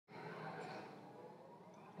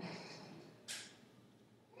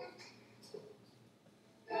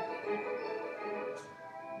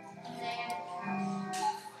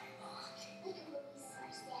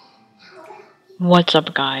What's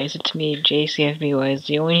up, guys? It's me, JBey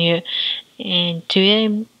here, and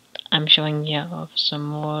today I'm showing you off some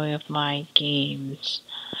more of my games.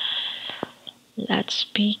 Let's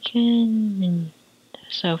begin.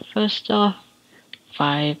 So first off,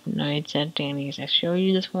 Five Nights at Danny's. I showed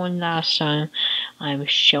you this one last time. I'm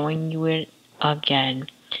showing you it again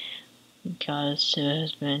because there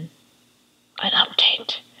has been an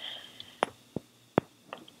update.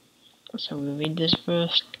 So we'll read this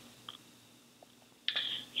first.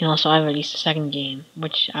 And also, I released a second game,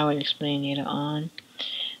 which I will explain later on.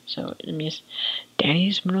 So, it means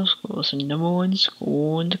Danny's Middle School is the #1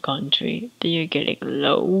 school in the country. They are getting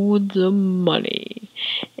loads of money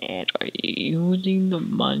and are using the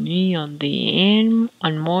money on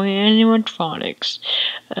on more animatronics.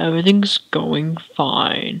 Everything's going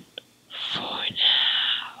fine for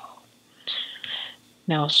now.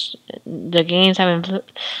 Now, the games haven't.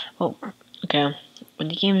 Oh, okay. When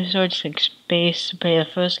the game starts, click space to play the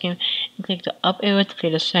first game, and click the up arrow to play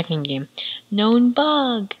the second game. Known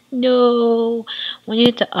bug! No! When you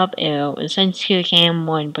hit the up arrow, it sends you to game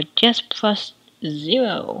 1, but just press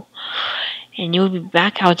 0. And you'll be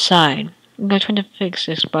back outside. I'm gonna try to fix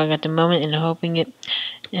this bug at the moment and hoping to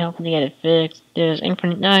get it fixed. There's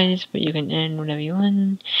infinite nights, but you can end whenever you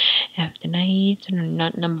want. After night,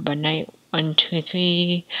 not number by night 1, 2,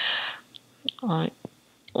 3.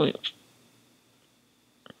 Wait.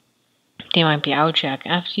 They might be out check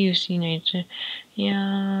after you see nature.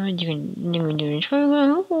 Yeah, you can do it.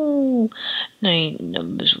 Ooh, night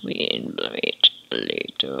numbers we implement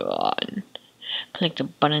later on. Click the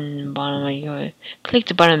button bottom of your click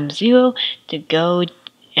the button 0 to go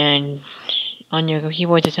and on your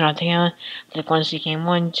keyboard to turn off the camera. Click 1 to see cam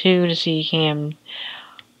 1, 2 to see cam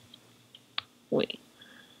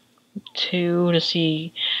 2 to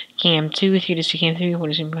see cam 2, 3 to see cam 3, 4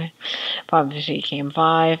 to see 5 to see cam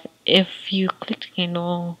 5. If you click the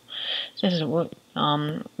candle, this is what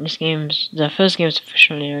the first game is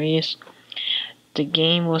officially released. The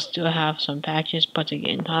game will still have some patches, but the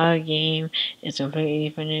entire game is completely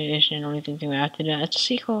different edition. Only thing to do after that, it's a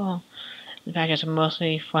sequel. The patches are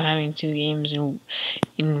mostly for having two games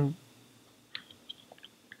in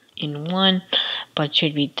one, but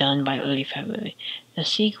should be done by early February. The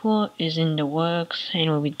sequel is in the works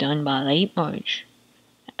and will be done by late March.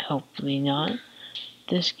 Hopefully not.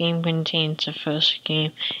 This game contains the first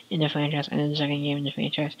game in the franchise and the second game in the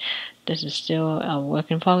franchise. This is still a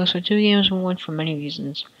work in progress for two games and one for many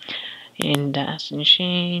reasons. And that hasn't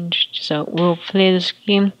changed. So we'll play this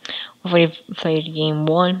game. We've already played game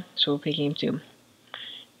 1, so we'll play game 2.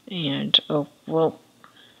 And, oh, well,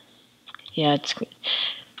 yeah,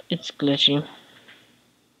 it's glitchy.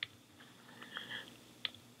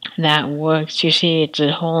 That works. You see, it's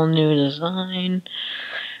a whole new design.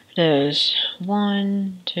 There's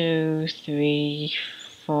 1, 2, 3,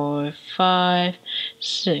 4, 5,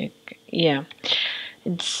 6. Yeah,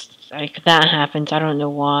 it's like that happens. I don't know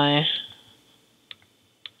why.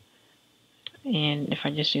 And if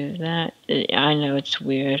I just do that, I know it's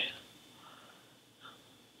weird.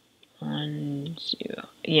 1, 0.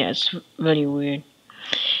 Yeah, it's really weird.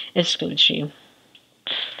 It's glitchy.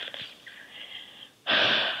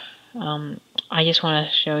 I just want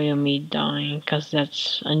to show you me dying, because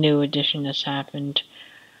that's a new addition that's happened.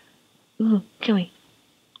 Ooh, kill me.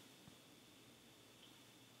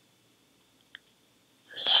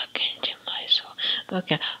 Look into my soul.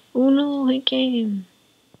 Okay. Oh no, he came.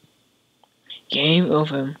 Game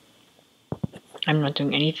over. I'm not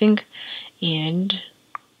doing anything, and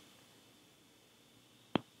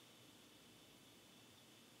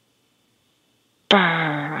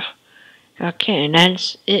brr. Okay, and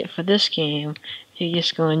that's it for this game. You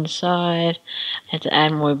just go inside, I had to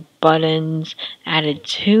add more buttons, added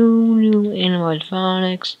 2 new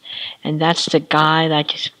animatronics, and that's the guy that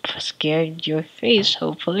just scared your face,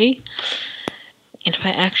 hopefully. And if I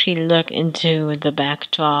actually look into the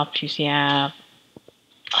backdrop, you see I have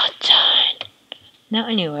a ton. Now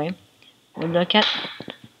anyway, we look at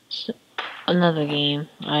another game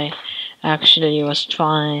I actually was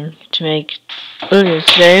trying to make earlier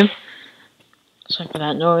today. Sorry for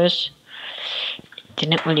that noise. It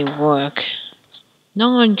didn't really work.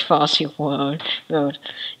 Non-crossy road.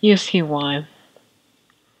 You see why.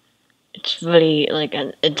 It's really like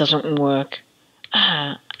it doesn't work.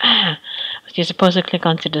 You're supposed to click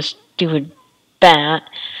onto the stupid bat,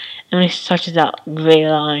 and when he touches that gray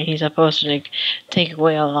line, he's supposed to like take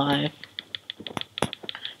away a life.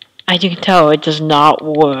 As you can tell, it does not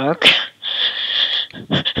work.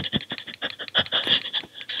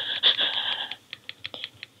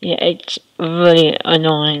 Yeah, it's really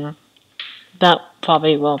annoying. That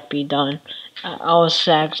probably won't be done I was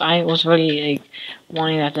sad 'cause I was really like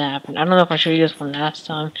wanting that to happen. I don't know if I showed you this one last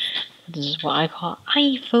time. This is what I call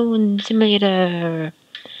iPhone Simulator.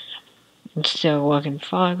 It's still a work in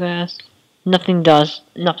progress. Nothing does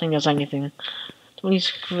anything. When you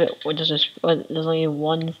script, what does this? There's only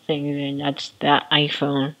one thing, and that's that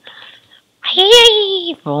iPhone.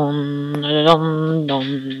 iPhone. Dum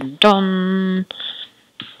dum dum.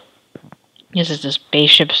 This is the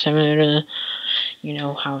spaceship simulator. You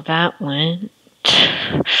know how that went.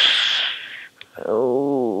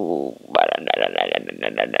 Oh.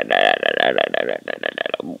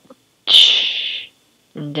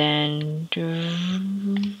 And then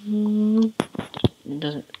it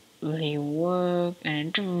doesn't really work.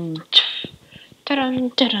 And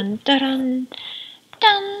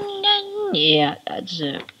yeah, that's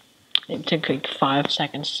it. It took like 5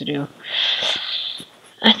 seconds to do.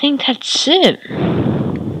 I think that's it.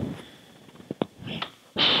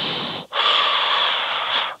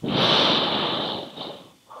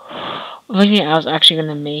 Originally, I was actually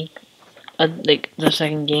gonna make like the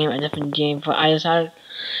second game a different game, but I decided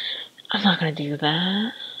I'm not gonna do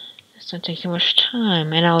that. It's gonna take too much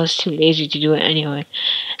time, and I was too lazy to do it anyway.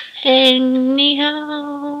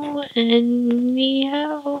 Anyhow,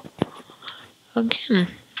 again,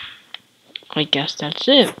 I guess that's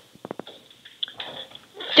it.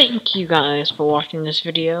 Thank you guys for watching this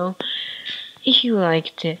video. If you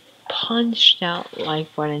liked it, punch that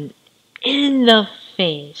like button in the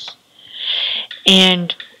face.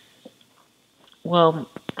 And, well,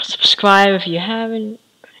 subscribe if you haven't,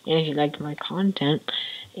 and if you liked my content.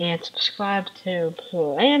 And subscribe to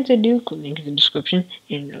Plan to Duke, link in the description,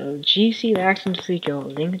 and GC Lax and Fleeco,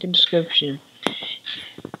 link in the description.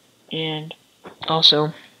 And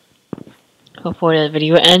also, before the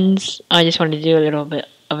video ends, I just wanted to do a little bit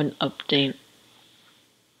of an update.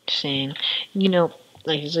 Saying, you know,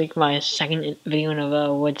 like it's like my second video in a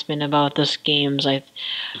row. It's been about this games I've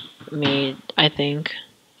made, I think.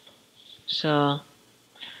 So,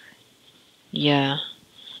 yeah.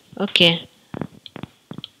 Okay.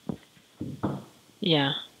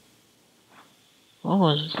 Yeah. What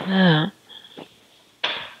was that?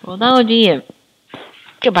 Well, that would be it.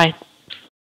 Goodbye.